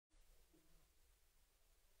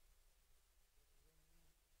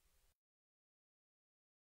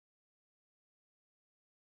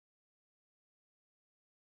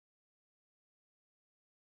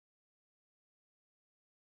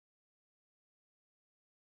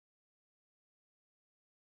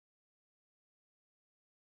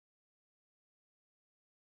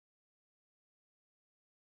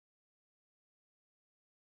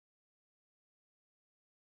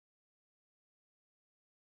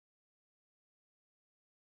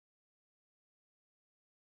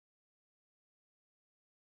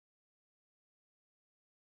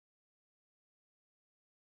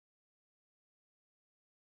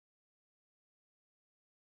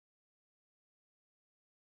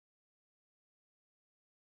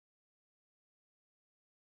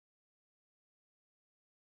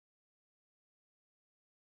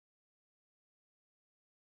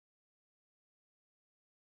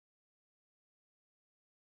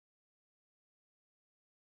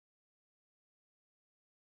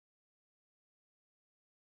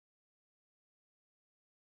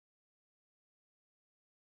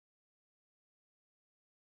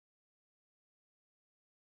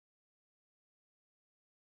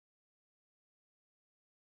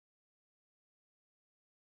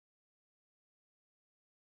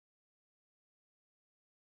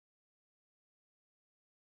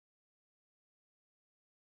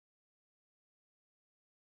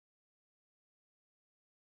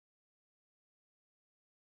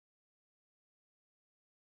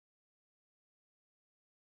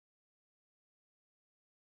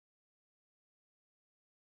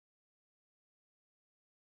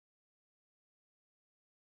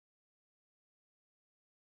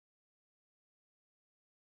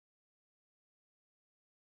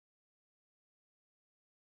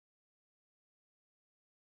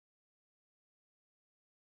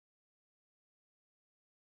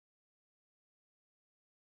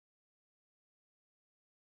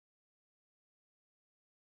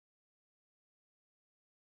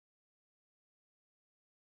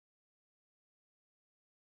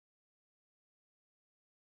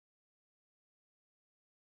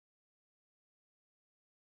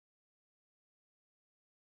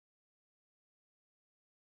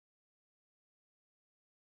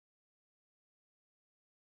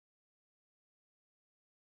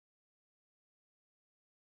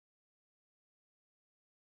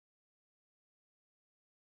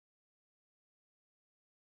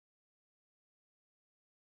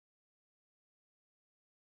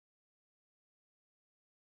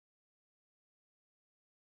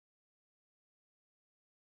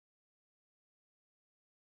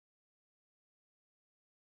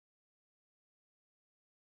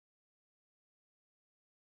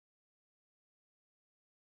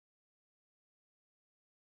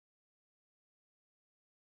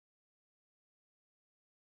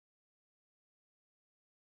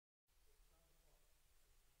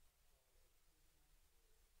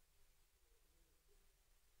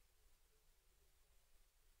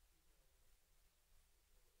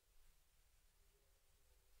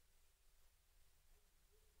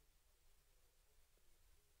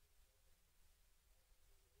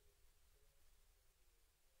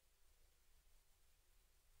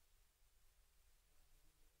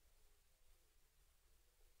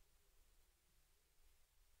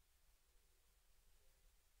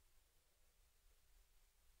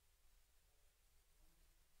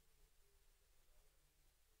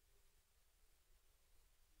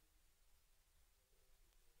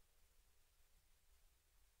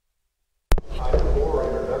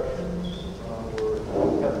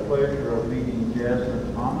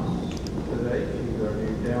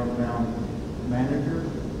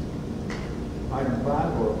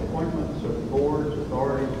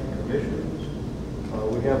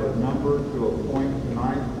we have a number to appoint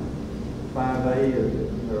tonight. 5A is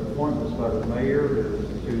the appointments by the mayor is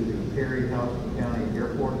to the Perry-Houston County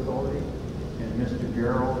Airport Authority, and Mr.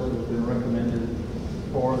 Gerald has been recommended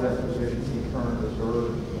for that position. He currently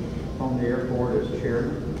serves on the airport as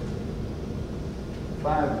chairman.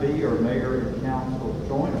 5B are mayor and council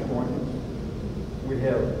joint appointments. We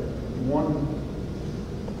have one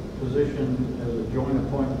position as a joint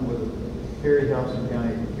appointment with the Perry-Houston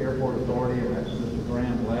County Airport Authority, and that's Mr.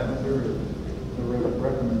 Graham Lavender, the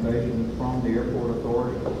recommendation from the Airport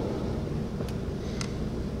Authority.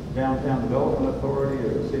 Downtown Development Authority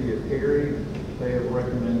of the City of Perry, they have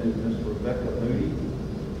recommended Ms. Rebecca Moody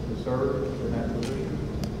to serve in that position.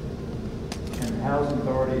 And the Housing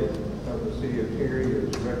Authority of the City of Perry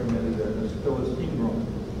has recommended that Ms. Phyllis Ingram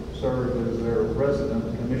serve as their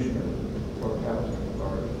resident commissioner for the Housing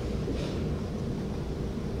Authority.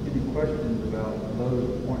 Any questions about those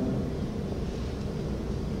appointments?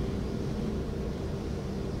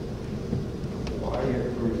 Why you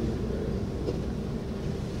approve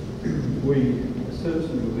today? We, the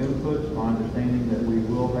citizens with input, it's my understanding that we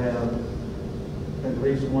will have at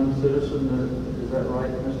least one citizen that, is that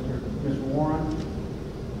right, Ms. Warren?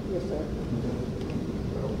 Yes, sir.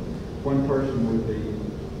 So one person would be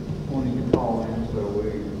wanting to call in, so we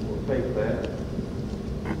will take that.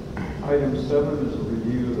 Item 7 is a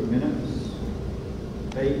review of the minutes.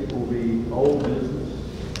 8 will be old business.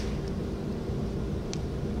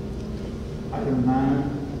 Item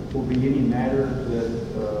 9 will be any matters that,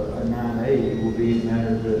 9A will be any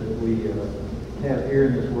matters that we have here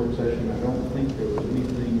in this work session. I don't think there was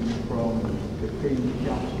anything from the previous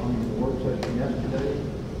council on the work session yesterday.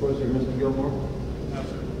 Was there, Mr. Gilmore? No,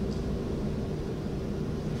 sir.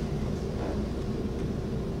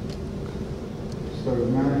 So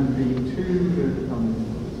 9B2,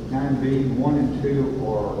 9B 1 and 2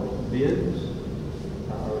 are bids.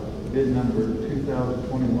 Bid number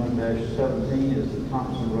 2021-17 is the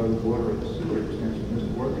Thompson Road Water and Sewer Extension.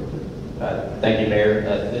 Mr. Worthington. Thank you, Mayor.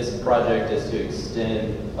 This project is to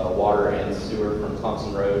extend water and sewer from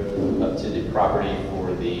Thompson Road up to the property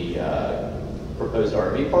for the proposed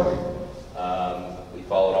RV park. We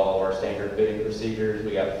followed all of our standard bidding procedures.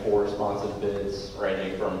 We got 4 responsive bids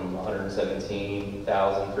ranging from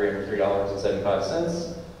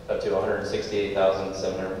 $117,303.75 up to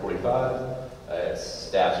 $168,745. It's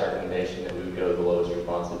staff's recommendation that we would go to the lowest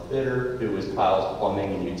responsive bidder, who was Piles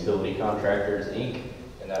Plumbing and Utility Contractors, Inc.,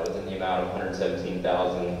 and that was in the amount of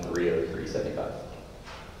 $117,303.75.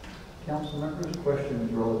 Council members,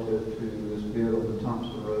 questions relative to this bid on the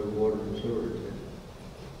Thompson Road Water and Sewer Extension?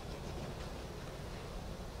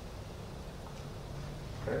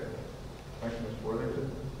 Okay. Thank you, Mr. Worthington.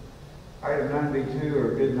 Item 9B2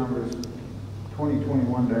 are bid numbers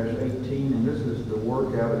 2021-18, and this is the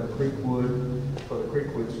work out at Creekwood for the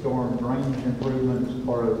Creekwood Storm Drainage Improvements,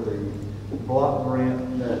 part of the block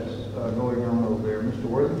grant that's going on over there. Mr.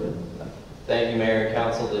 Worthington. Thank you, Mayor and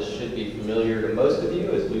Council. This should be familiar to most of you,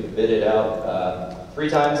 as we've bid it out 3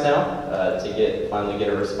 times now to finally get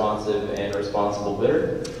a responsive and responsible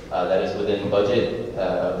bidder. That is within budget,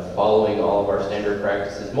 following all of our standard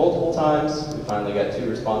practices multiple times. We finally got 2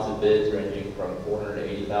 responsive bids ranging from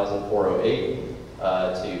 $480,408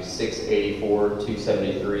 to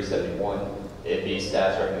 $684,273.71. It'd be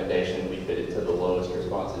staff's recommendation we bid it to the lowest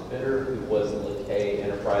responsive bidder, who was LeKay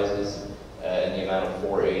Enterprises, in the amount of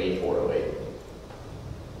 $480,408.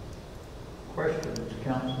 Questions,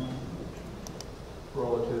 Council,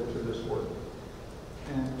 relative to this work?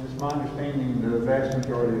 And it's my understanding the vast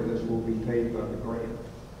majority of this will be paid by the grant.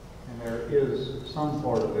 And there is some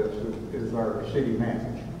part of this is our city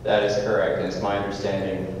manager. That is correct, and it's my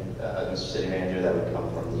understanding, Mr. City Manager, that would come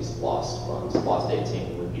from these lost funds. Lost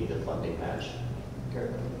 18 would be the funding match.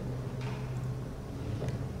 Okay.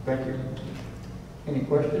 Thank you. Any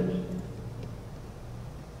questions?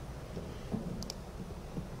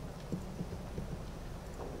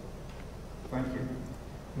 Thank you.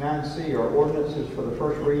 9C are ordinances for the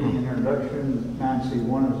first reading and introduction.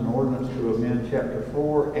 9C1 is an ordinance to amend Chapter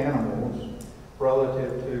 4, Animals,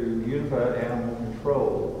 relative to Unified Animal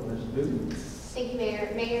Control. Ms. Dewey. Thank you, Mayor.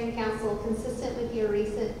 Mayor and Council, consistent with your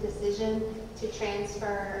recent decision to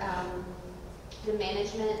transfer the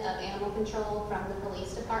management of animal control from the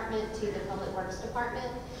police department to the public works department,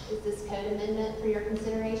 is this code amendment for your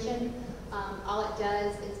consideration. All it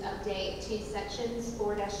does is update 2 sections,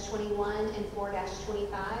 4-21 and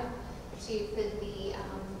 4-25, to put the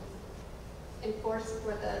enforce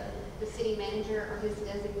for the city manager or his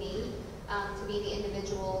designee to be the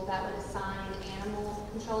individual that would assign animal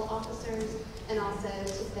control officers, and also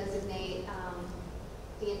to designate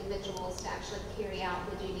the individuals to actually carry out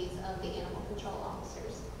the duties of the animal control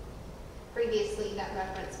officers. Previously, that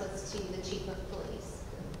reference was to the chief of police.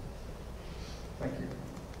 Thank you.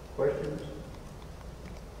 Questions?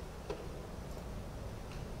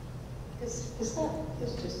 Is that,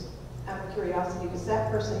 it's just out of curiosity, does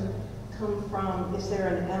that person come from, is there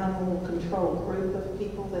an animal control group of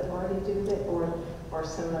people that already do that, or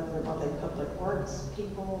some of them, are they public works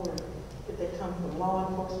people, or did they come from law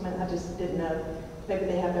enforcement? I just didn't know. Maybe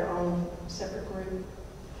they have their own separate group.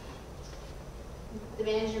 The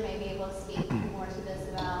manager may be able to speak more to this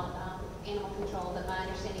about animal control, but my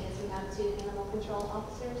understanding is we have 2 animal control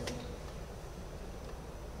officers.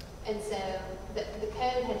 And so the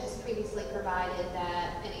code had just previously provided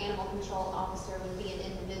that an animal control officer would be an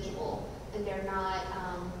individual, and they're not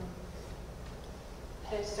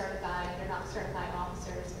post-certified, they're not certified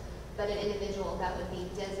officers, but an individual that would be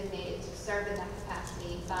designated to serve in that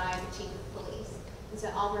capacity by the chief of police. And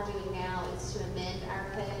so all we're doing now is to amend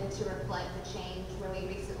our code to reflect the change where we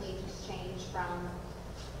recently just changed from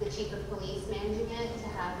the chief of police managing it to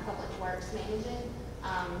have public works manage it.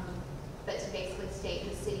 But to basically state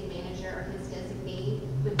the city manager or his designee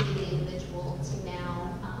would be the individual to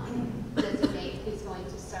now designate who's going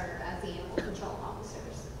to serve as the animal control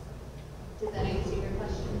officers. Did that answer your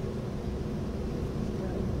question?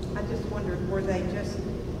 I just wondered, were they just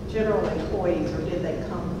general employees, or did they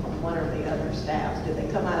come from one or the other staffs? Did they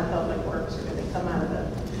come out of public works, or did they come out of the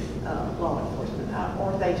law enforcement?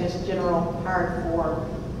 Or are they just general hired for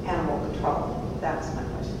animal control? That's my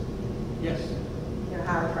question. Yes. You're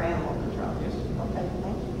hired for animal control? Yes. Okay,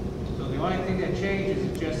 thank you. So the only thing that changes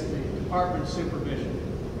is just the department supervision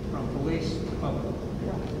from police to public.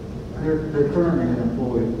 They're currently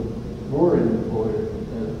employed, were employed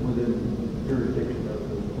within jurisdiction of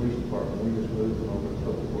the police department. We just moved them over to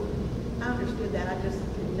public works. I understood that. I just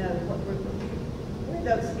didn't know where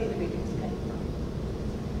those individuals came from.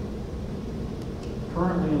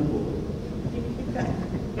 Currently employed. Okay.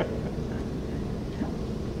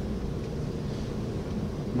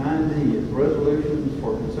 9D is resolutions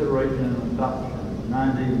for consideration and adoption.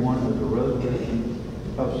 9D1 is a resolution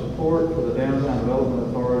of support for the Downtown Development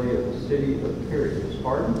Authority of the City of Perry. Ms.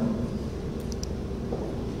 Harden?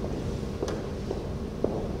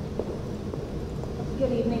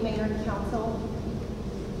 Good evening, Mayor and Council.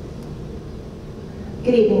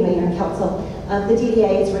 Good evening, Mayor and Council. The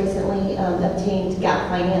DDA has recently obtained gap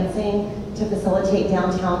financing to facilitate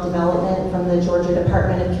downtown development from the Georgia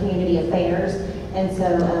Department of Community Affairs. And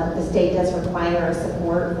so the state does require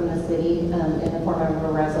support from the city in the form of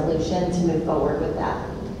a resolution to move forward with that.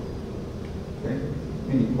 Okay.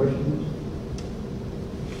 Any questions?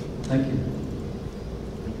 Thank you.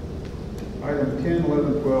 Item 10,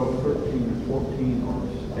 11, 12, 13, and 14 are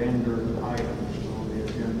standard items on the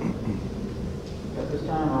agenda. At this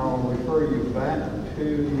time, I'll refer you back to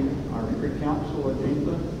our pre-council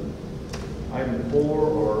agenda. Item 4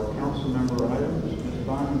 are council member items. Ms.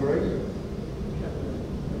 Vine Grace?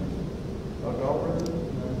 Doug Alfred?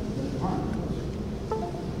 Mr. Hunt?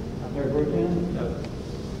 Mayor Burton? No.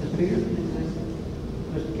 Ms. Peters?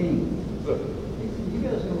 Mr. King? You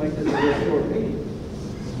guys can make this a real short meeting.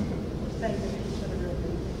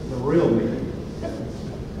 The real meeting.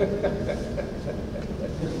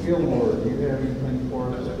 Ms. Gilmore, do you have anything for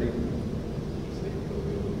us this evening?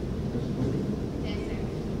 Yes, sir.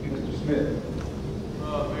 Mr. Smith?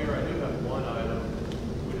 Mayor, I do have one item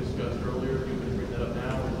we discussed earlier. If you could bring that up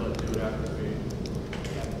now, we'd like to do it after the meeting.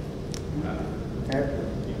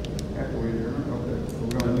 After we adjourn? Okay.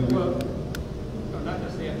 We're going to Well, move it. no, not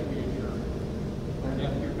just after we adjourn.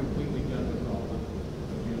 After you're completely done with all of it.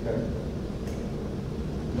 Okay.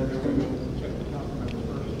 Next week, Check the council members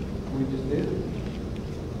first. we just did.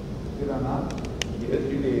 Did I not? Yes,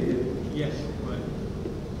 you did. Yes, but.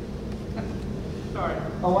 All right.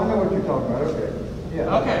 Oh, I know what you're talking about. Okay.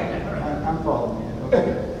 Yeah. Okay. All right. I'm following you.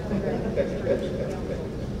 Okay.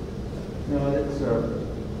 No, it's,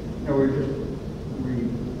 no, we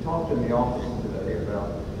talked in the office today about,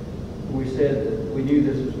 we said that we knew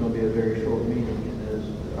this was going to be a very short meeting, and as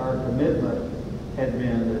our commitment had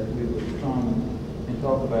been that we would come and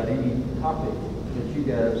talk about any topic that you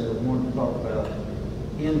guys have wanted to talk about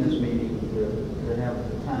in this meeting, to have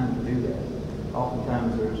the time to do that.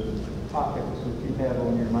 Oftentimes there's topics that you have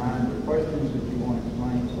on your mind or questions that you want to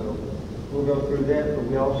explain, so we'll go through that, but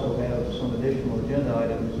we also have some additional agenda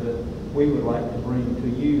items that we would like to bring to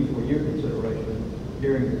you for your consideration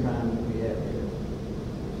during the time that we have here.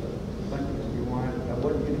 So, thank you, Mr. Wyatt. I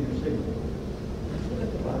wasn't getting your signal.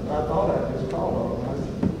 I thought I just called on it.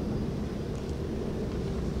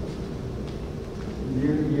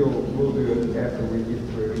 We'll do it after we get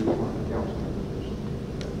through each one of the council members.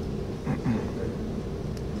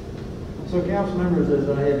 So council members, as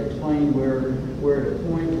I had explained, we're at a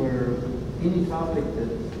point where any topic that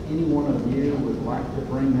any one of you would like to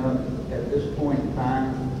bring up at this point in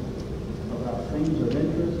time about things of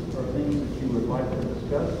interest or things that you would like to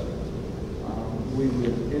discuss, we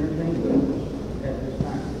would entertain those at this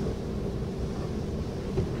time.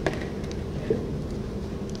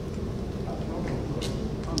 I talked to a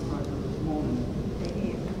contractor this morning.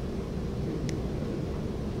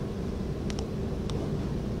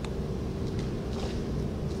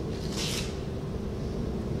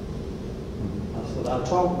 I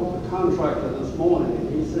talked with the contractor this morning, and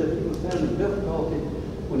he said he was having difficulty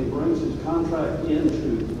when he brings his contract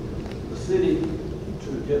into the city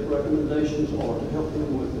to get recommendations or to help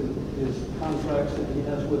him with his contracts that he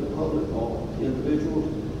has with the public or individuals.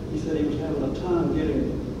 He said he was having a time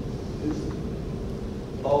getting his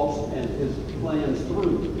thoughts and his plans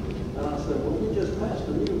through. And I said, well, we just passed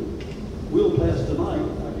we'll pass tonight,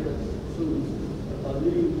 I guess, soon, a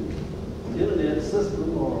new internet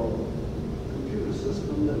system or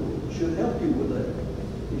system that should help you with that.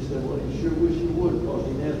 He said, well, he sure wish he would, because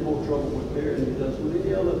he has more trouble with Perry than he does with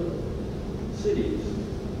any other cities.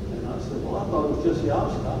 And I said, well, I thought it was just the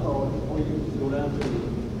opposite. I thought, well, you could go down to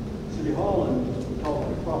City Hall and talk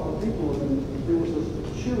to proper people, and there was a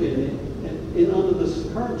shoe in under this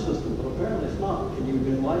current system, but apparently it's not. Can you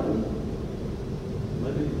enlighten me?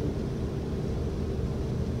 Maybe.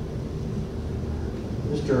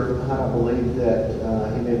 Mr. Hunt, I believe that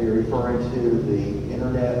he may be referring to the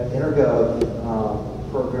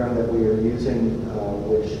perry-ga.gov program that we are using,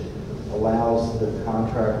 which allows the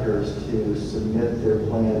contractors to submit their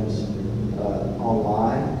plans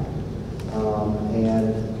online.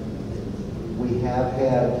 And we have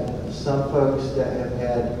had some folks that have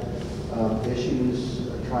had issues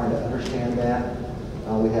trying to understand that.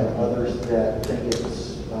 We have others that think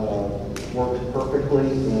it's works perfectly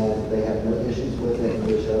and they have no issues with it, and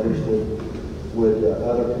which others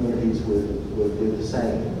other communities would do the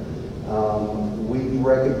same. We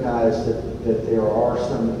recognize that there are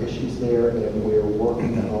some issues there, and we're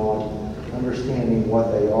working on understanding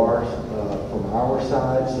what they are from our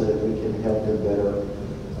side, so that we can help them better,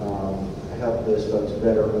 help those folks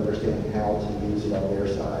better understand how to use it on their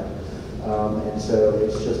side. And so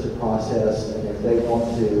it's just a process, and if they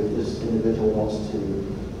want to, if this individual wants to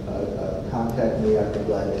contact me, I'd be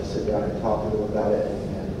glad to sit down and talk to them about it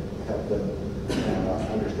and help them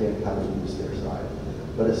understand how to use their side.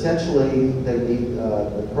 But essentially, they need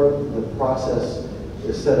the process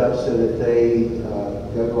is set up so that they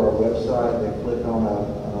go to our website, they click on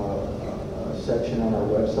a section on our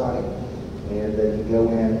website, and they can go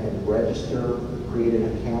in and register, create an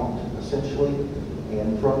account, essentially.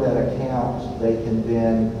 And from that account, they can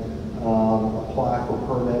then apply for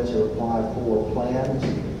permits or apply for plans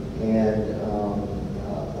and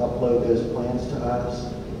upload those plans to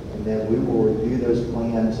us. And then we will review those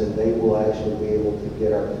plans, and they will actually be able to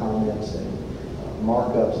get our comments and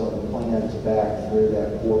markups on the plans back through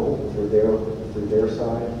that portal, through their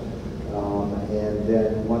side. And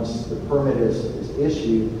then once the permit is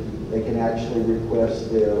issued, they can actually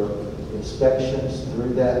request their inspections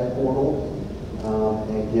through that portal.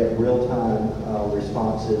 And get real-time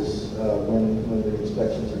responses when the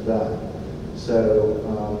inspections are done. So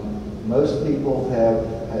most people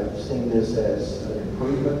have seen this as an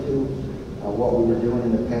improvement to what we were doing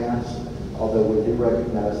in the past, although we do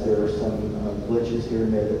recognize there are some glitches here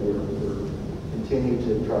and there that we're continuing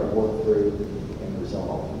to try to work through and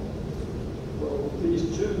resolve. Well, these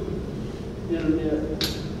two internet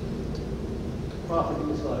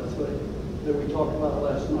properties, I'd say, that we talked about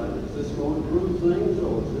last night, is this going to improve things,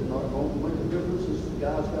 or is it not going to make a difference? Is the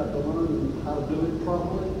guys got to learn how to do it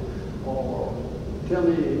properly? Or tell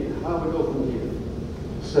me how we go from here.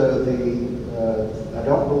 So I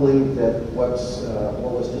don't believe that what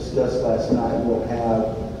was discussed last night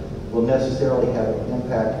will necessarily have an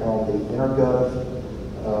impact on the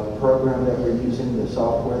perry-ga.gov program that we're using, the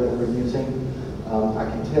software that we're using. I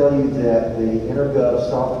can tell you that the perry-ga.gov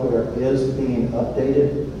software is being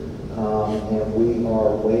updated. And we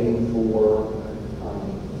are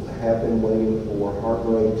have been waiting for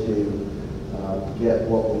Hargrave to get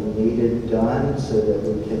what we needed done so that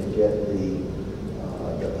we can get the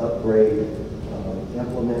upgrade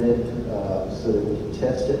implemented so that we can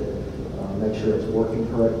test it, make sure it's working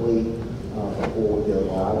correctly before we go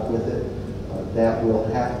live with it. That will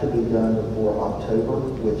have to be done before October,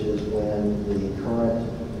 which is when the current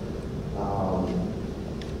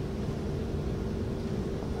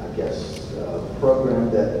program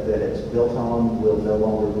that it's built on will no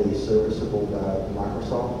longer be serviceable by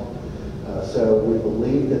Microsoft. So we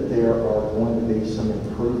believe that there are going to be some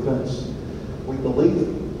improvements. We believe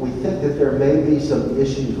we think that there may be some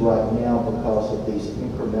issues right now because of these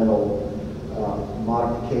incremental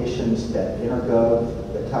modifications that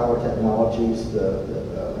Intergov, that Tower Technologies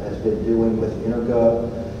has been doing with Intergov,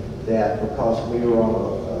 that because we were on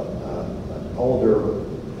an older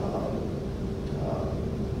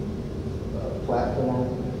platform,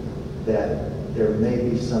 that there may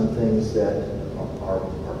be some things that are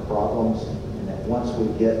problems, and that once we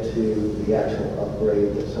get to the actual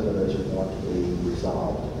upgrade, that some of those are going to be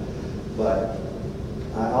resolved. But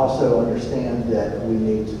I also understand that we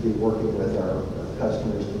need to be working with our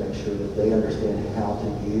customers to make sure that they understand how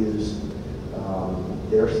to use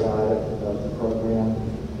their side of the program,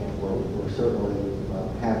 and we're certainly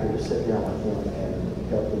happy to sit down with them and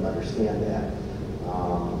help them understand that.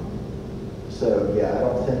 So yeah, I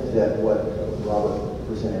don't think that what Robert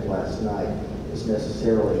presented last night is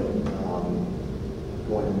necessarily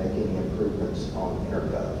going to make any improvements on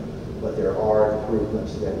Intergov, but there are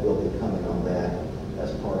improvements that will be coming on that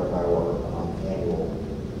as part of our annual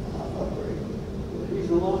upgrade. He's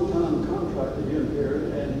a long-time contractor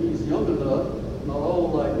here, and he's young enough, not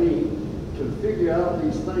old like me, to figure out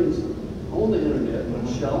these things on the internet.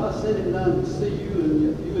 Shall I send him down to see you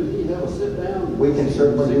and he have a sit down? We can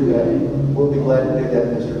certainly do that. We'll be glad to do that,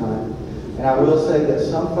 Mr. Hunt. And I will say that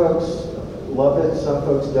some folks love it, some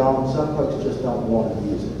folks don't, some folks just don't want to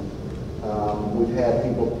use it. We've had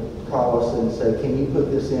people call us and say, can you put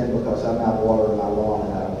this in because I'm out watering my lawn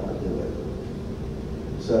and I don't want to do it.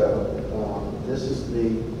 So this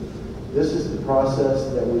is the process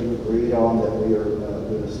that we've agreed on, that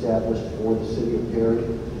we've established for the city of Perry.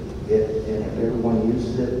 And if everyone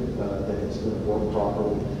uses it, then it's going to work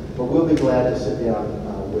properly. But we'll be glad to sit down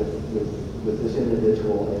with this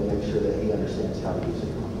individual and make sure that he understands how to use it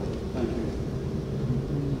properly. Thank you.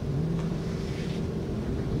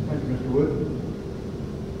 Thank you, Mr. Wood.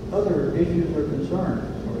 Other issues or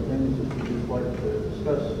concerns or things that you'd just like to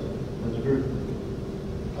discuss as a group?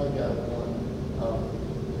 I got one.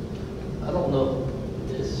 I don't know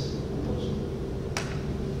if this was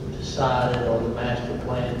decided or the master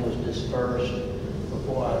plan was dispersed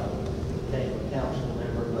before I became a council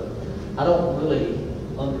member, but I don't really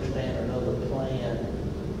understand or know the plan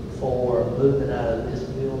for moving out of this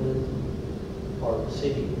building or the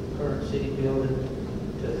current city building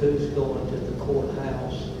to who's going to the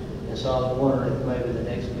courthouse. And so I was wondering if maybe the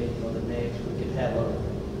next meeting or the next we could have a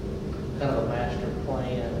kind of a master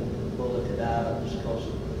plan, bulleted items, because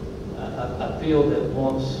I feel that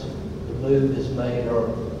once the move is made or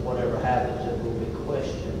whatever happens, it will be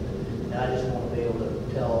questioned. And I just want to be able to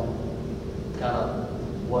tell them kind of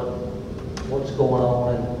what's going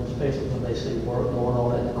on, and especially when they see work going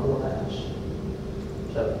on at the courthouse.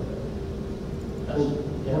 So,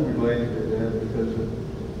 I'm glad you did that, because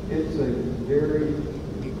it's a very,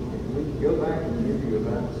 we can go back and give you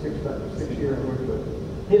about 6 years worth of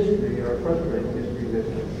history, or frustrating history,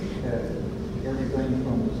 that everything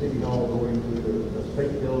from the city hall going to the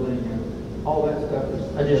state building and all that stuff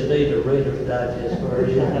is. I just need a Reader's Digest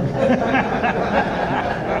version.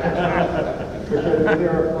 Because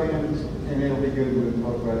there are plans, and it'll be good when we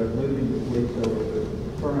talk about it, moving the police over to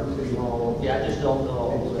the current city hall. Yeah, I just don't know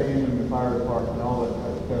all of that. Expanding the fire department, all that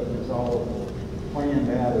type of stuff, it's all planned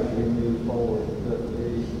out as we move forward. The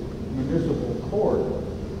municipal court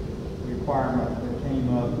requirement that came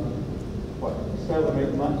up, 7 or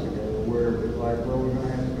 8 months ago, where it was like, well, we're going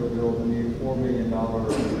to have to go build a new $4 million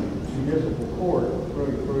municipal court,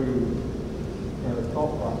 really through the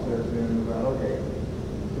thought process and about, okay,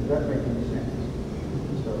 does that make any sense?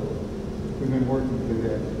 So we've been working through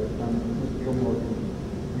that, but Mr. Gilmore can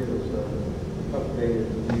give us an updated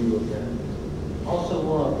view of that. Also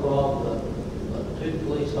want to applaud the 2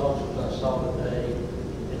 police officers I saw today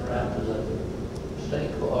interact with the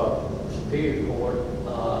state court, Superior Court,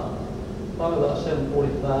 probably about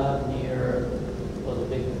 7:45 near the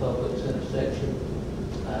big Publix intersection.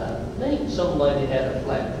 I think some lady had a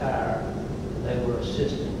flat tire, and they were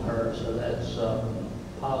assisting her, so that's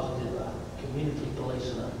positive. Community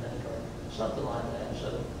policing, I think, or something like that. So,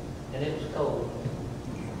 and it was cold.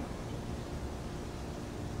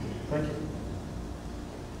 Thank you.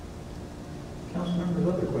 Council members,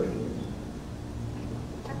 other questions?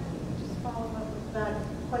 Just follow up with that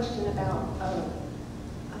question about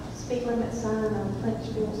speed limit sign on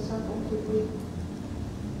Clinchville Circle. Did we?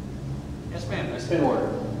 Yes, ma'am, that's in order.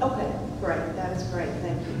 Okay, great. That is great.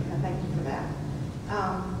 Thank you. Thank you for that.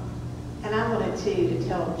 And I wanted to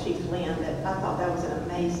tell Chief Lynn that I thought that was an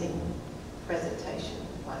amazing presentation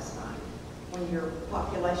last night. When your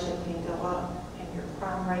population can go up and your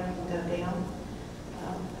crime rate can go down,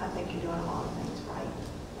 I think you're doing a lot of things right.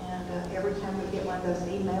 And every time we get one of those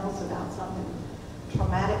emails about something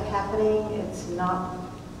traumatic happening, it's not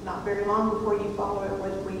very long before you follow it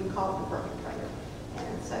with where you call the perpetrator.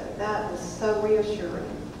 And so that is so reassuring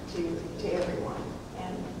to everyone.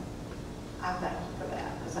 And I thank you for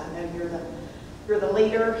that, because I know you're the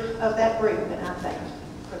leader of that group, and I thank you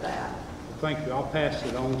for that. Thank you. I'll pass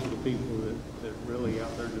it on to the people that really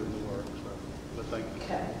out there doing the work, so, but thank you.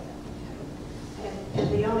 Okay. And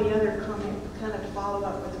the only other comment, kind of to follow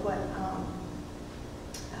up with what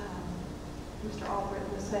Mr. Albrecht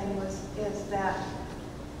was saying, is that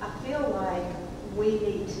I feel like we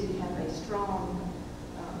need to have a strong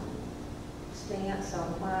stance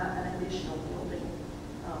on why an additional building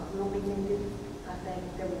will be needed. I think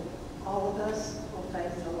all of us will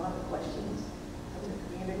face a lot of questions from the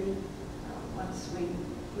community once we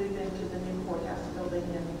move into the new courthouse building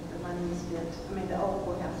and the money is spent. I mean, the old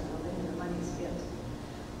courthouse building and the money is spent to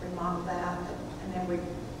remodel that, and then we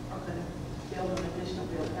are going to build an additional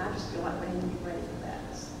building. I just feel like we need to be ready for that.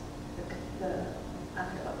 I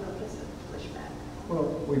feel like we'll get some pushback. Well,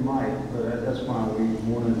 we might, but that's why we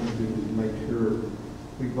wanted to make sure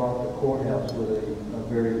we bought the courthouse with a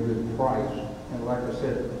very good price. And like I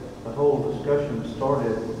said, the whole discussion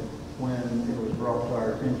started when it was brought to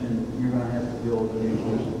our attention, you're going to have to build a new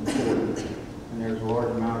municipal court. And there's a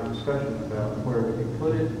large amount of discussion about where we can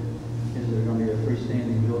put it. Is it going to be a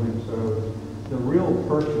freestanding building? So the real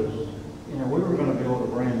purchase, we were going to build a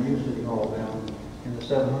brand new city hall down in the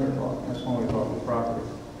 700 block. That's when we bought the property.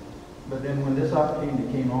 But then when this opportunity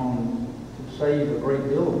came on to save a great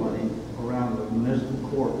deal of money around the municipal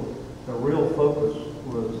court, the real focus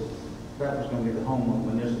was that was going to be the home of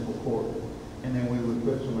municipal court. And then we would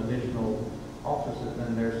put some additional offices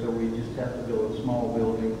in there, so we just have to build a small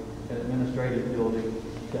building, an administrative building,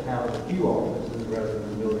 to house a few offices rather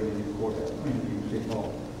than building a new courthouse, a new city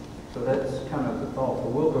hall. So that's kind of the thought,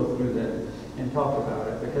 but we'll go through that and talk about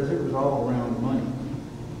it, because it was all around money.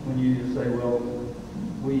 When you say, well,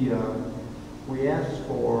 we asked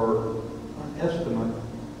for an estimate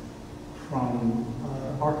from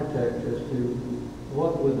architects as to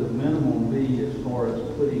what would the minimum be as far as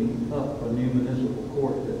putting up a new municipal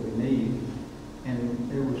court that we need. And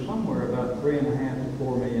it was somewhere about $3.5 to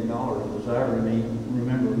 $4 million, as I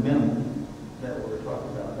remember, minimum that we were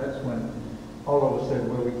talking about. That's when all of us said,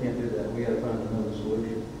 well, we can't do that. We got to find another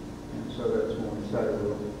solution. And so that's when we decided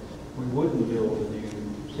we wouldn't build a new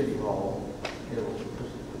city hall. It'll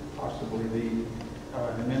possibly be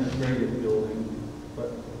an administrative building, but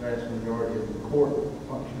the vast majority of the court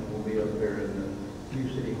function will be up there in the new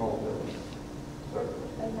city hall building. So,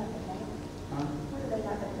 They have it now. huh? Where do they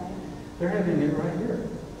have it now? They're having it right here.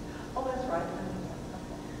 Oh, that's right.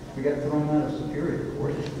 We got thrown out of Superior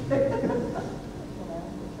Court.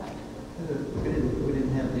 We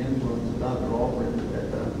didn't have the influence of Dr. Albrecht at that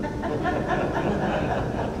time.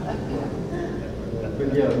 But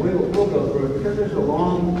yeah, we'll go through it, because there's a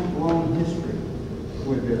long history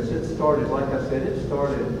with this. It started, like I said, 5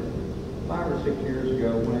 or 6 years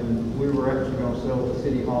ago when we were actually going to sell the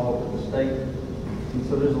city hall to the state. And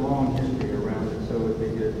so there's a long history around it, so it'd be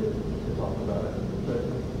good to talk about it. But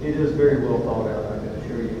it is very well thought out, I can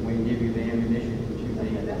assure you. We can give you the ammunition that you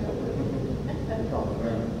need to talk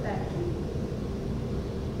about it. Thank you.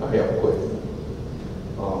 I have a question.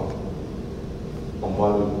 On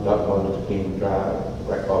Dr. Martin Luther King Drive,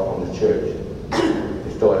 right off on the church,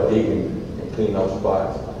 they started digging and cleaning up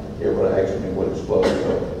spots. Everybody asked me what exploded.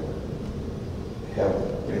 So have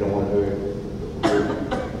anyone heard?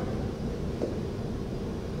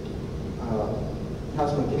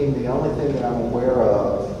 Councilman King, the only thing that I'm aware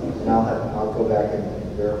of, and I'll go back and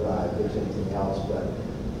verify if there's anything else, but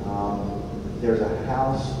there's a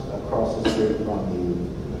house across the street from you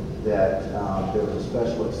that there was a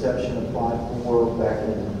special exception applied for back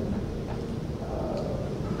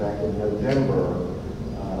in November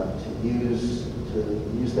to use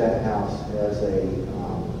that house as a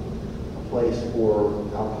place for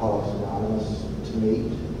Alcoholics Anonymous to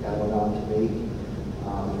meet, Al-Anon to meet.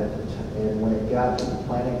 And when it got to the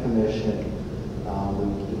Planning Commission, we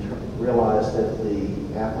realized that the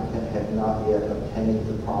applicant had not yet obtained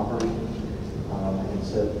the property. And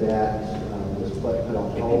so that was put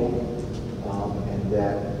on hold, and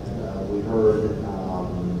that we heard, I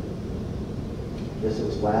guess it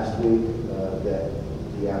was last week, that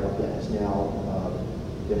the applicant has now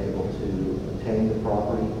been able to obtain the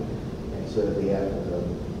property. And so the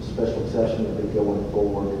special exception will be going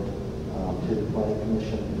forward to the Planning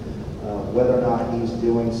Commission. Whether or not he's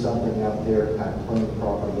doing something out there to kind of clean the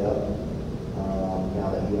property up, now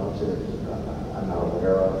that he owns it, I'm not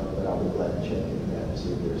aware of, but I'll be glad to check into that and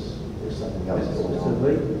see if there's something else going on.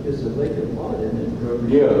 It's a vacant lot, isn't it?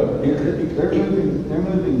 Yeah. They're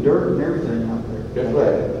moving dirt and everything out there. That's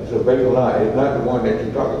right. It's a vacant lot. It's not the one that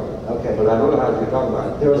you're talking about. Okay. But I know the house you're talking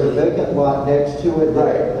about. There was a vacant lot next to it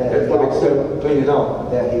Right. that That's he what it's also, cleaning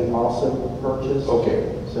out. that he also purchased.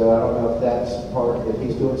 Okay. So I don't know if that's part, if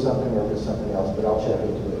he's doing something or if it's something else, but I'll check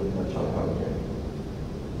into it and let you know. Okay.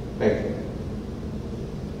 Thank you.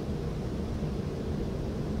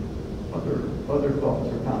 Other thoughts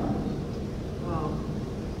or comments?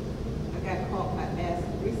 I got caught by asked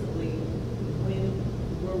recently, when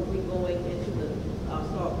were we going into the,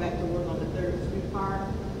 start back to work on the 3rd Street Park?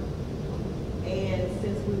 And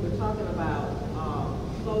since we were talking about,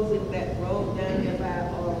 closing that road down there by,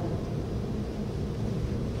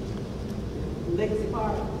 Legacy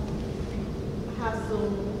Park, how soon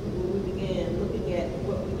will we begin looking at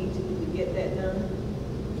what we need to do to get that done?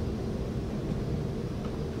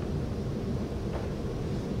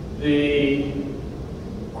 The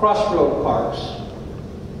crossroad parks,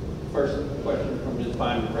 first question from Ms.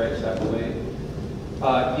 Bynum Grace, I believe.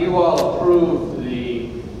 You all approved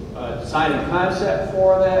the design and concept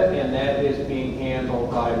for that, and that is being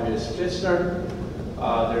handled by Ms. Fitzner.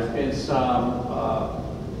 There's been some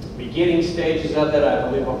beginning stages of that. I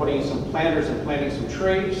believe we're putting some planters and planting some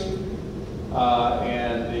trees.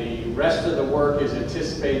 And the rest of the work is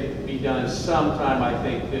anticipated to be done sometime, I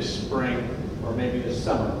think, this spring or maybe this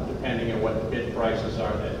summer, depending on what the bid prices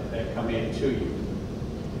are that come in to you.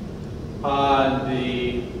 On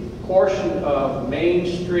the portion of Main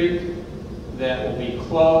Street that will be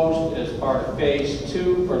closed as part of Phase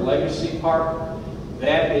 2 for Legacy Park,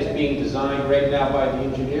 that is being designed right now by the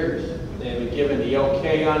engineers. They have been given the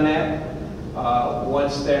okay on that.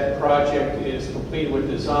 Once that project is completed with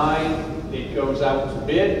design, it goes out to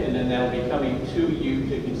bid, and then that'll be coming to you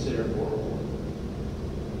to consider for award.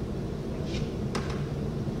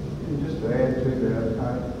 And just to add to that,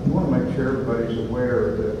 I want to make sure everybody's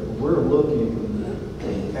aware that we're looking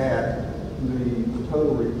at the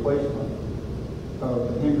total replacement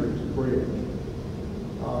of the Hendricks Bridge.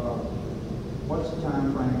 What's the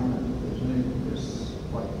time frame on it? It's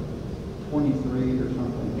like 23 or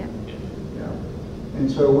something? Yeah. And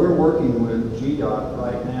so we're working with GDOT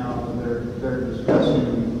right now, and they're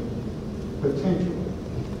discussing potentially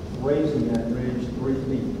raising that bridge 3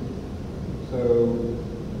 feet. So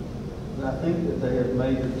I think that they have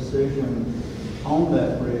made the decision on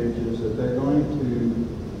that bridge is that they're going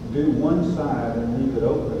to do one side and leave it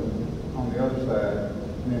open on the other side,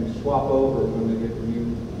 and then swap over when they get the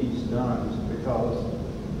new piece done, because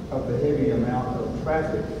of the heavy amount of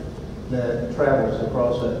traffic that travels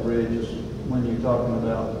across that bridge. When you're talking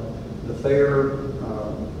about the fair,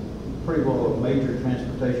 pretty well a major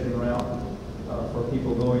transportation route for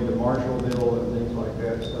people going to Marshallville and things like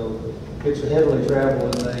that. So it's heavily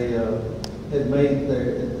traveled, and they had made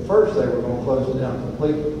at first they were going to close it down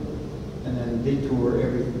completely and then detour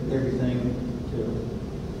everything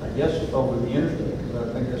to, I guess, over the interstate, because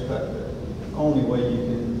I think that's about the only way you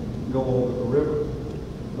can go over the river.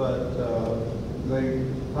 But they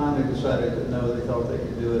finally decided that no, they thought they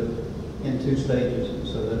could do it in 2 stages, and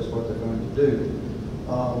so that's what they're going to do.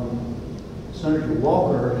 Senator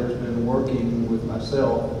Walker has been working with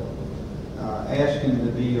myself, asking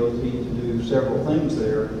the DOT to do several things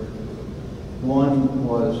there. One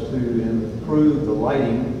was to improve the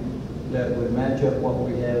lighting that would match up what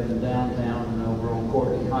we have in downtown and over on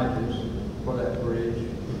Courtney Hodges for that bridge.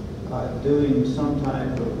 Doing some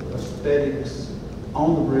type of aesthetics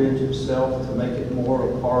on the bridge itself to make it more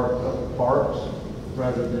a part of the parks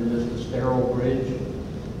rather than just a sterile bridge.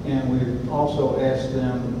 And we've also asked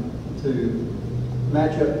them to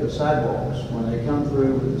match up the sidewalks. When they come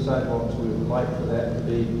through with the sidewalks, we would like for that to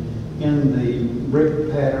be in the brick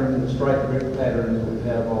pattern, the striped brick pattern that we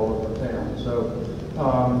have all over town. So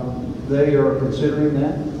they are considering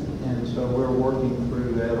that, and so we're working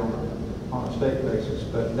through that on a state basis.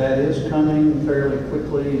 But that is coming fairly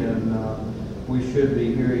quickly, and we should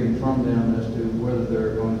be hearing from them as to whether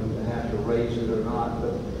they're going to have to raise it or not.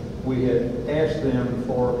 But we had asked them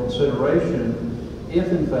for consideration, if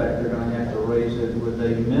in fact they're going to have to raise it, would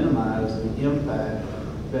they minimize the impact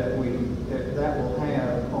that will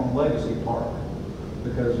have on Legacy Park?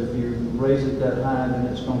 Because if you raise it that high, then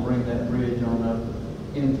it's going to bring that bridge on up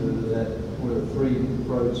into that where the 3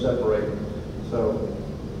 roads separate. So,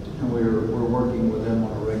 and we're working with them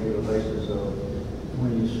on a regular basis. So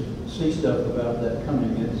when you see stuff about that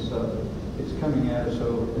coming, it's coming at us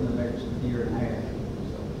over in the next year and a half.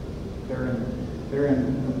 So they're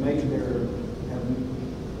in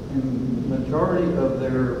majority of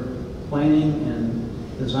their planning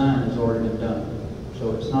and design has already been done.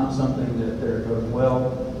 So it's not something that they're going,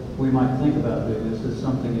 well, we might think about doing this. It's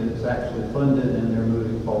something that's actually funded and they're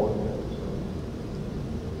moving forward with.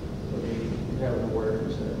 So have an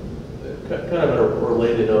awareness that. Kind of a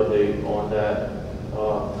related update on that,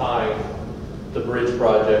 tying the bridge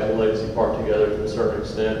project and Legacy Park together to a certain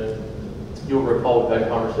extent. You'll recall we've had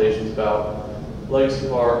conversations about Legacy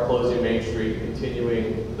Park, closing Main Street,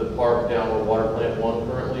 continuing the park down where Water Plant 1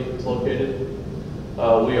 currently is located.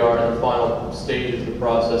 We are in the final stages of the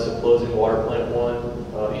process of closing Water Plant 1.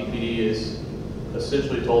 EPD has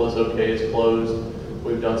essentially told us, okay, it's closed.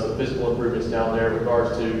 We've done some physical improvements down there in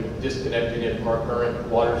regards to disconnecting it from our current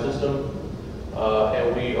water system.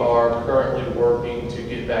 And we are currently working to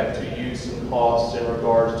get back to you some costs in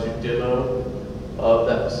regards to demo of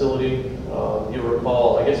that facility. You'll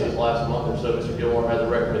recall, I guess it was last month or so, Mr. Gilmore had the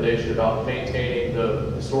recommendation about maintaining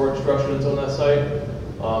the historic structure that's on that site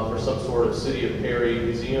for some sort of City of Perry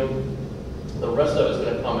museum. The rest of it's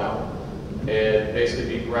going to come out and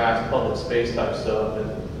basically be grass, public space type stuff.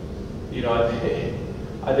 And, you know,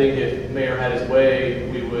 I think if Mayor had his way,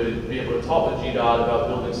 we would be able to talk with GDOT about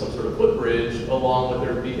building some sort of footbridge along with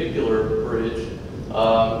their vehicular bridge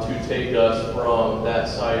to take us from that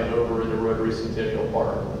site over into Rotary Centennial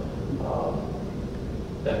Park.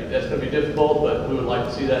 That's going to be difficult, but we would like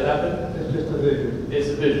to see that happen. It's just a vision. It's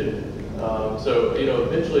a vision. So, you know,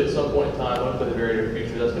 eventually at some point in time, hopefully in the very near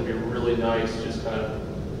future, that's going to be a really nice, just kind of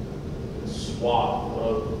swath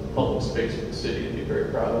of public space in the city to be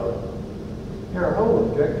very proud of. Our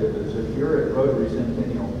whole objective is if you're at Rotary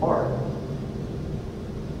Centennial Park,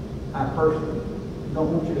 I personally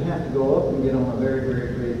don't want you to have to go up and get on a very,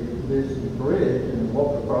 very big, busy bridge and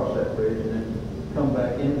walk across that bridge and then come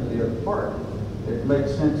back into the other park. It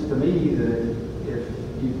makes sense to me that if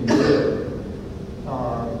you can do it,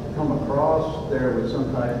 come across there with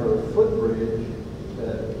some type of footbridge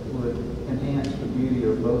that would enhance the beauty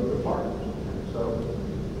of both the parks. So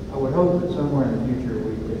I would hope that somewhere in the future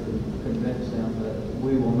we can convince them that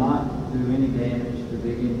we will not do any damage to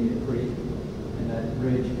Big Indian Creek and that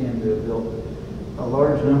bridge can be built. A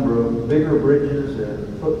large number of bigger bridges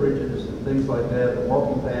and footbridges and things like that, and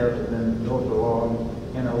walking paths have been built along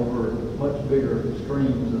and over much bigger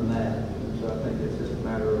streams than that. And so I think it's just a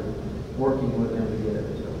matter of working with them to get it.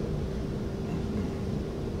 So.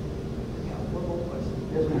 One more question.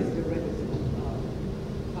 Yes, ma'am. Mr. Richardson,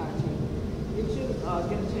 Fire Chief. Did you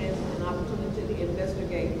get a chance and an opportunity to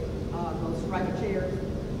investigate those striker chairs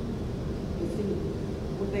to see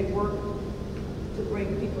would they work to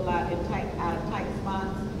bring people out of tight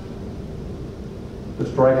spots? The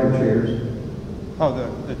striker chairs. Oh,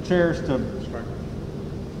 the chairs to.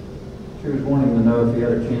 She was wanting to know if you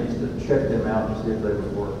had a chance to check them out and see if they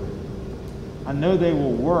would work. I know they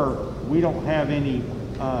will work. We don't have any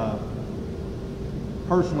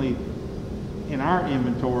personally in our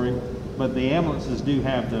inventory, but the ambulances do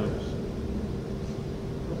have those.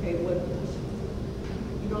 Okay, what,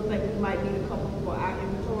 you don't think we might need a couple for our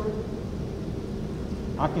inventory?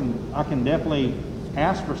 I can definitely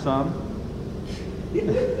ask for some.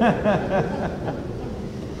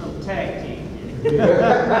 Tag team.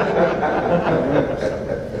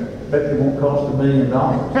 Bet it won't cost $1 million.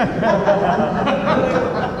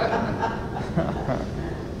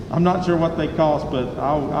 I'm not sure what they cost, but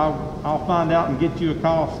I'll find out and get you a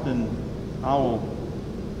cost, and I will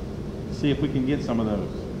see if we can get some of those.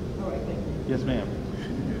 All right, thank you. Yes, ma'am.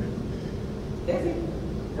 That's it.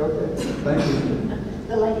 Okay, thank you.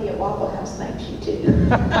 The lady at Waffle House thanks you too.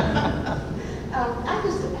 I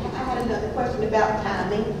had another question about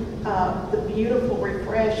timing. The beautiful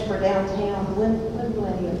refresh for downtown. When will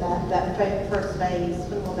any of that first phase,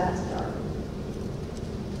 when will that start?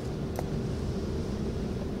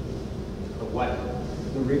 The what?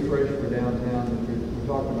 The refresh for downtown, that we're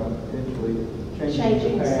talking about potentially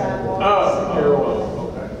Changing the the path.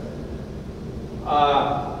 sidewalks. Okay.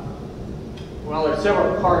 Well, there's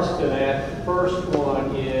several parts to that. First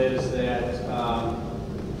one is that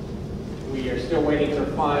we are still waiting for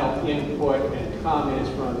final input and comments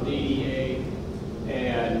from DDA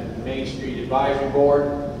and Main Street Advisory Board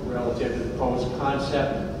relative to the proposed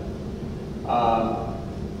concept.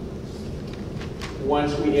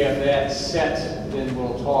 Once we have that set, then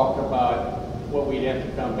we'll talk about what we'd have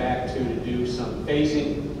to come back to do some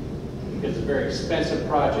phasing, because it's a very expensive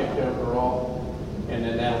project overall, and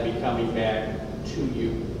then that'll be coming back to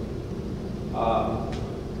you.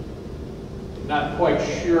 Not quite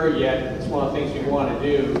sure yet. It's one of the things we want to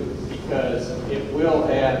do because it will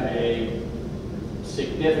have a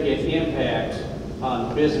significant impact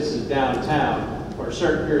on businesses downtown for a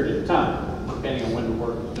certain period of time, depending on when the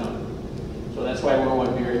work is done. So that's why we want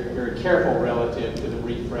to be very, very careful relative to the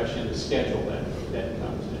refresh and the schedule that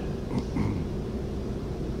comes in.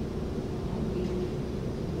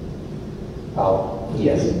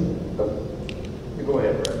 Yes. You go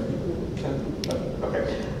ahead, Brett.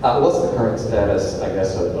 What's the current status, I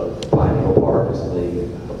guess, of Pine Hill Park? Has the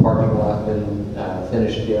parking lot been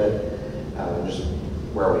finished yet? Just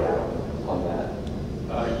where are we at on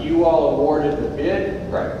that? You all awarded the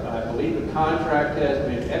bid. Right. I believe the contract has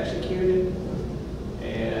been executed,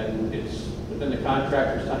 and it's within the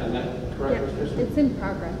contractor's time. Isn't that correct, Ms. Christian? It's in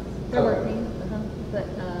progress. They're Okay. working, but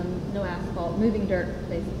no asphalt, moving dirt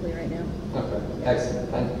basically right now. Okay, excellent,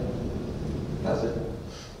 thank you. That's it.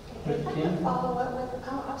 If I could follow up with,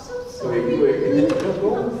 oh, I'm so Go sorry. ahead, go ahead.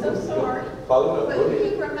 Go on. I'm so sorry. Follow up, go But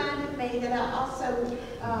ahead. he reminded me that I also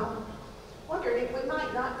wondered if we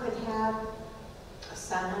might not could have a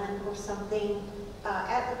sign or something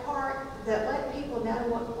at the park that let people know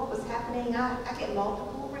what was happening. I get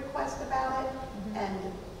multiple requests about it, and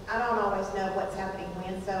I don't always know what's happening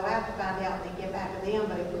when, so I have to find out and then get back to them.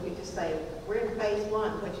 But if we could just say, we're in phase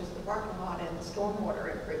 1, which is the parking lot and the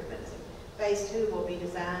stormwater improvements. Phase 2 will be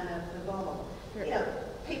design of the bubble. You know,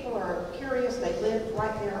 people are curious, they live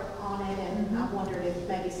right there on it, and I wondered if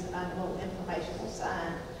maybe some a little informational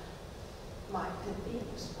sign could be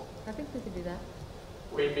useful. I think we could do that.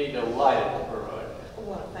 We'd be delighted to provide.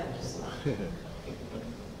 Well, thank you so much.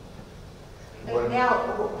 And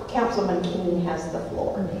now, Councilman King has the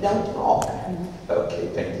floor. Don't talk. Okay,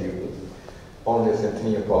 thank you. On the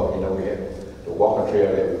Centennial Park, you know, we had the walking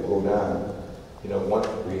trail that we go down. You know, once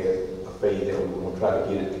we had a phase that we were going to try to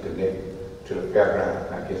get it to connect to the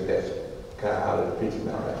fairground. I guess that's kind of out of the picture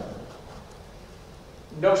now, right?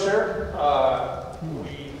 No, sir.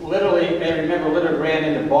 We literally ran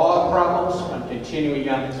into bog problems. I'm continuing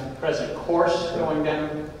on its present course going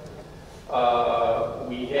down.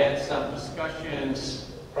 We had some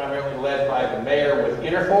discussions, primarily led by the mayor with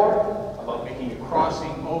Interfor, about making a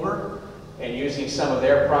crossing over and using some of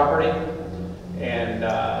their property. And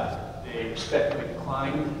they respectfully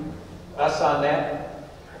declined us on that.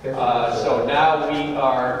 So now we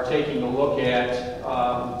are taking a look at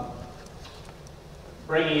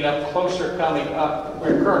bringing it up closer, coming up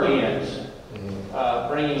where it currently ends.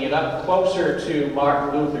 Bringing it up closer to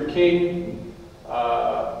Martin Luther King.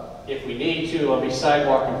 If we need to, there'll be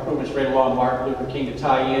sidewalk improvements right along Martin Luther King to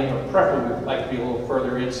tie in, but preferably we'd like to be a little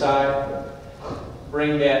further inside.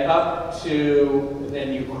 Bring that up to,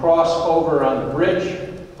 then you cross over on the bridge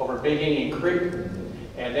over Big Indian Creek,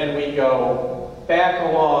 and then we go back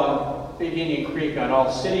along Big Indian Creek on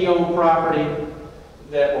all city-owned property.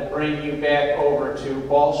 That will bring you back over to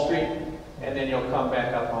Ball Street, and then you'll come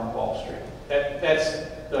back up on Ball Street. That's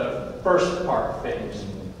the first part phase.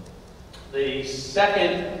 The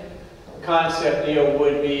second concept deal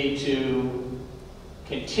would be to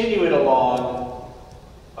continue it along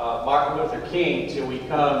Martin Luther King till we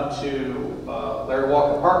come to Larry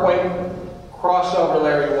Walker Parkway, cross over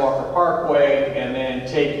Larry Walker Parkway, and then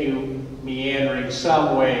take you meandering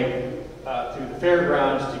some way through the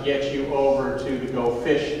fairgrounds to get you over to the Go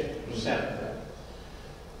Fish Center.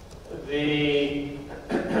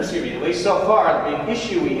 Excuse me, at least so far, the big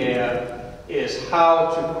issue we have is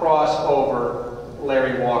how to cross over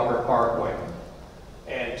Larry Walker Parkway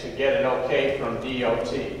and to get an okay from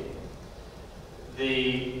DOT.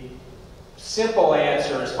 The simple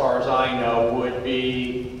answer, as far as I know, would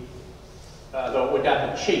be, though it would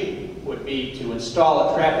not be cheap, would be to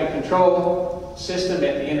install a traffic control system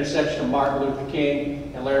at the intersection of Martin Luther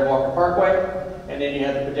King and Larry Walker Parkway, and then you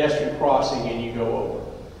have the pedestrian crossing and you go over.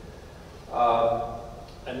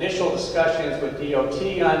 Initial discussions with DOT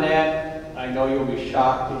on that, I know you'll be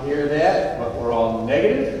shocked to hear that, but we're all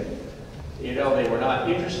negative. You know, they were not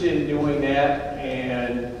interested in doing that,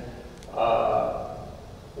 and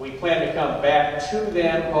we plan to come back to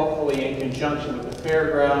them, hopefully in conjunction with the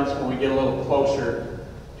fairgrounds, when we get a little closer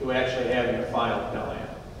to actually having a final plan.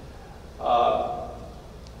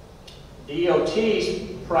 DOT's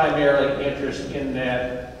primarily interest in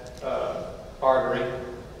that artery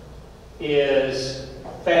is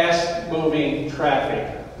fast-moving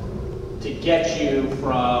traffic to get you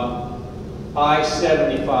from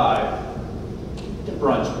I-75 to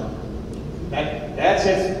Brunswick. That's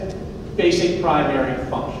its basic primary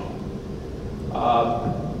function.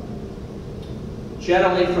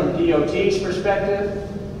 Generally, from DOT's perspective,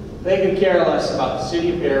 they could care less about the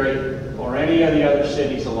city of Perry or any of the other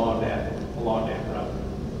cities along that route.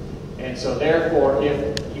 And so therefore,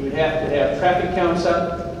 if you would have to have traffic counts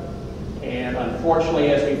up, and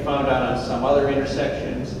unfortunately, as we found out on some other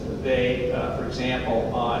intersections, they, for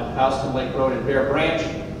example, on Houston Lake Road and Bear Branch,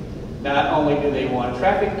 not only do they want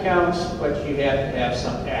traffic counts, but you have to have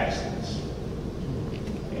some accidents.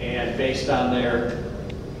 And based on their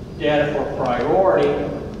data for priority,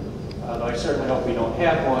 though I certainly hope we don't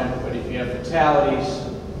have one, but if you have fatalities,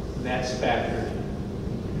 that's factored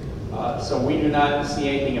in. So we do not see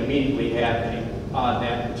anything immediately happening on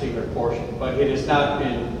that particular portion, but it has not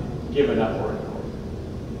been given up or ignored.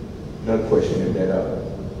 Another question is that,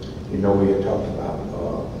 you know, we had talked about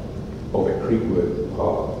over at Creekwood,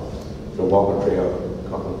 the walking trail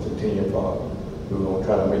coming from Centennial Park. We were going to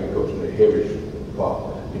try to make it go to the Heritage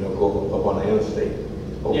Park, you know, go up on the interstate.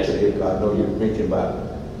 Over Yes. to the, I know you mentioned about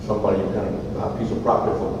somebody kind of buy a piece of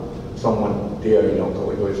property from someone there, you know, so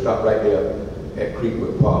we would stop right there at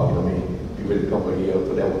Creekwood Park, you know what I mean? If you really come over here,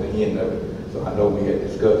 so that was the end of it. So I know we had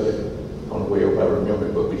discussed it on the way over, I remember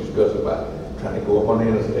it, but we discussed about trying to go up on the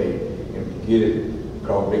interstate and get it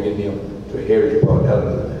across Big and them to Heritage Park.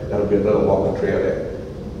 That'll be another walking trail that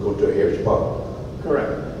go to Heritage Park.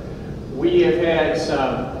 Correct. We have had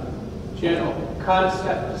some general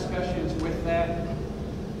concept discussions with that.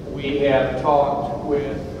 We have talked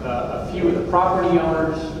with a few of the property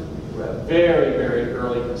owners, very, very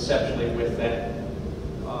early conceptually with that,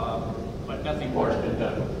 but nothing more has been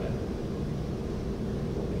done with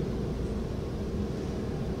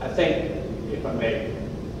that. I think, if I may,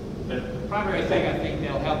 the primary thing I think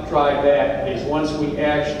that'll help drive that is once we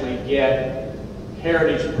actually get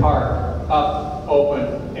Heritage Park up,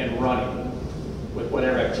 open, and running with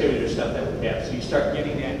whatever activity or stuff that we have. So you start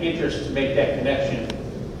getting that interest to make that connection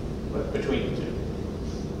between the two.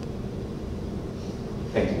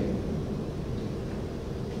 Thank you.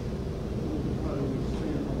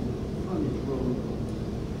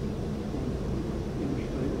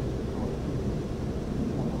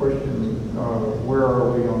 Question, where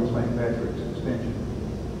are we on St. Patrick's extension?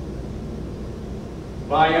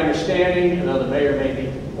 My understanding, and the mayor may be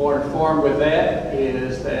more informed with that,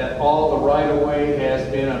 is that all the right-of-way has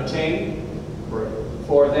been obtained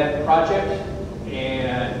for that project.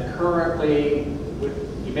 And currently,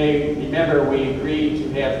 you may remember we agreed to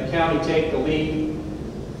have the county take the lead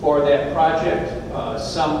for that project.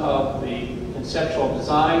 Some of the conceptual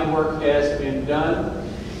design work has been done,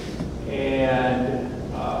 and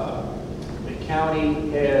the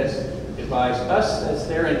county has advised us that's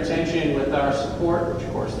their intention with our support, which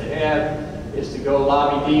of course they have, is to go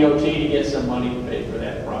lobby DOT to get some money to pay for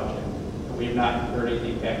that project. And we have not heard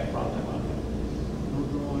anything back from them on that. No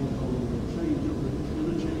drawings on the change of the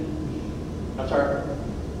interchange? I'm sorry?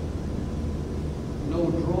 No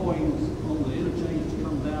drawings on the interchange to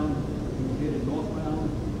come down and get it northbound,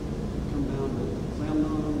 come down to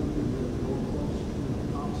Samnon and then go across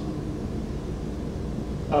to Thompson?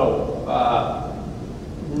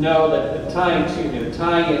 No, the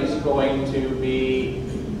tie-in is going to be,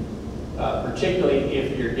 particularly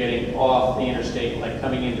if you're getting off the interstate, like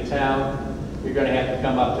coming into town, you're going to have to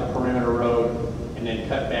come up to Perimeter Road and then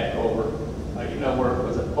cut back over. You know where,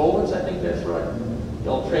 was it Bowens, I think that's right? The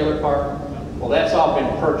old trailer park? Well, that's all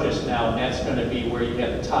been purchased now, and that's going to be where you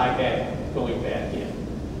have the tie back going back in.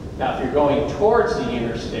 Now, if you're going towards the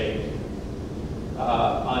interstate,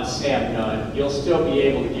 on Sam Nunn, you'll still be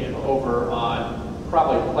able to get over on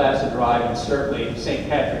probably Plaza Drive and certainly St.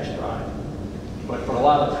 Patrick's Drive. But for a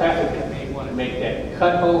lot of traffic that may want to make that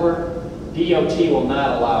cut over, DOT will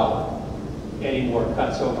not allow any more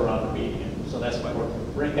cuts over on the median. So that's why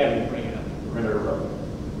we're having to bring it up Perimeter Road.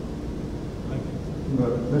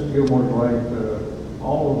 But Mr. Gilmore's right,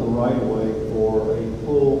 all of the right-of-way for a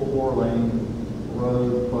full 4-lane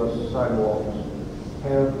road plus sidewalks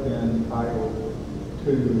have been titled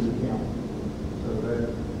to the county. So that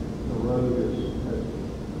the road has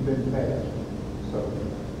been passed. So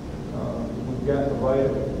we've got the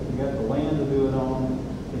land to do it on.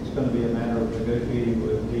 It's going to be a matter of negotiating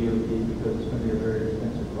with DOT because it's going to be a very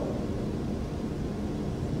expensive project.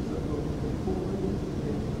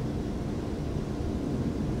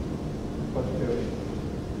 But still,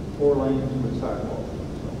 4 lanes with sidewalks.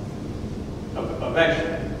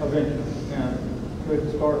 Eventually. Eventually. Now, could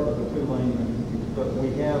start with a 2-lane, but we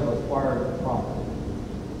have acquired property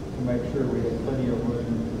to make sure we have plenty of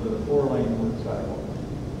room for the 4-lane with sidewalks.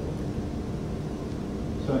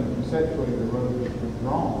 So conceptually, the road has been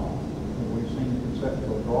drawn, and we've seen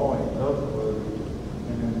conceptual drawings of the road,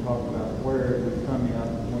 and then talk about where it would come in,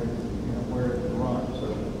 where it would run. So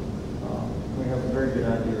we have a very good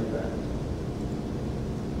idea of that.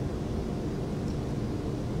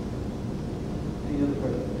 Any other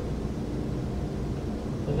questions?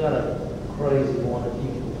 We got a crazy one, if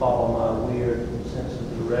you can follow my weird sense of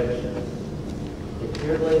direction. If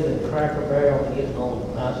you're leaving Cracker Barrel and getting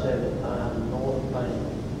on I-75 northbound,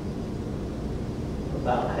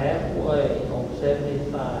 about halfway on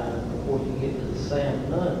 75 before you get to the Sam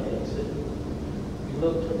Nunn exit, you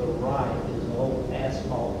look to the right, there's an old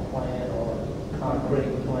asphalt plant or a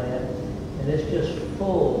concrete plant, and it's just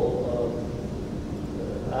full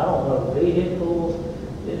of, I don't know, vehicles.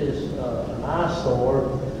 It is an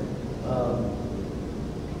eyesore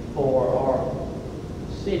for our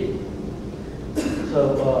city.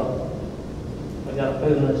 So I got a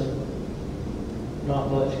feeling it's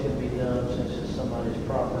not much can be done since it's somebody's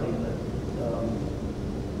property, but I don't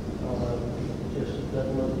know, just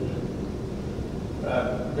doesn't look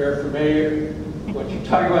good. Very familiar, what you're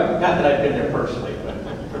talking about, not that I've been there personally, but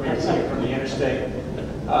for me to see it from the interstate.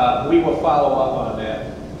 We will follow up on that,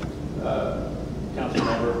 council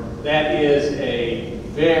member. That is a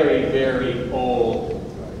very, very old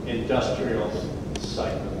industrial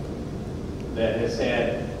site that has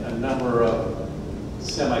had a number of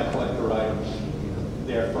semi-collector items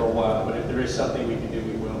there for a while, but if there is something we can do,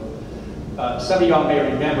 we will. Some of y'all may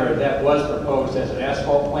remember that was proposed as an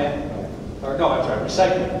asphalt plant, or no, I'm sorry,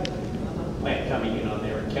 recycling plant coming in on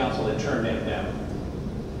there, and council had turned that down.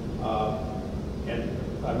 And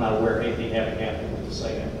I'm not aware of anything having happened with the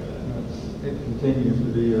site after that. It continues to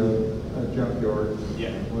be a junkyard.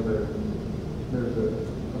 Yeah. Where there's a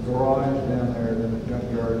garage down there, then a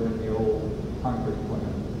junkyard, and the old concrete plant.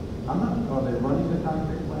 Are they running the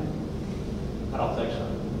concrete plant? I don't think so.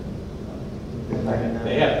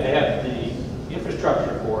 They have the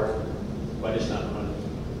infrastructure for it, but it's not running.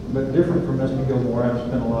 But different from Mr. Gilmore, I've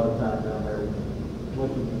spent a lot of time down there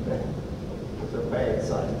looking at that. It's a bad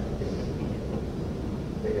site.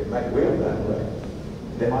 It might well down there.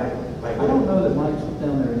 That might I don't know that Mike's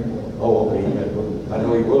down there anymore. Oh, okay. I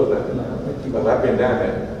know he was down there. Because I've been down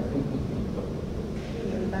there.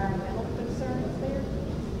 Any environmental concerns there?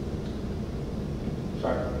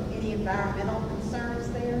 Sorry. Any environmental concerns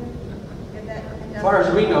there? In that? As far as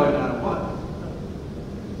we know, not one.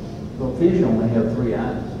 Well, Fish only have 3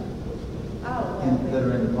 eyes Oh. that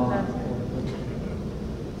are in the pond.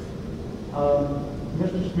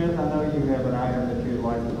 Mr. Smith, I know you have an item that you'd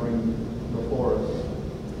like to bring before us.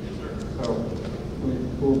 So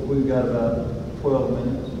we've got about 12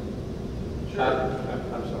 minutes. Sure.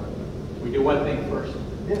 I'm sorry. We do one thing first.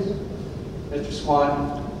 Yes. Mr. Swan.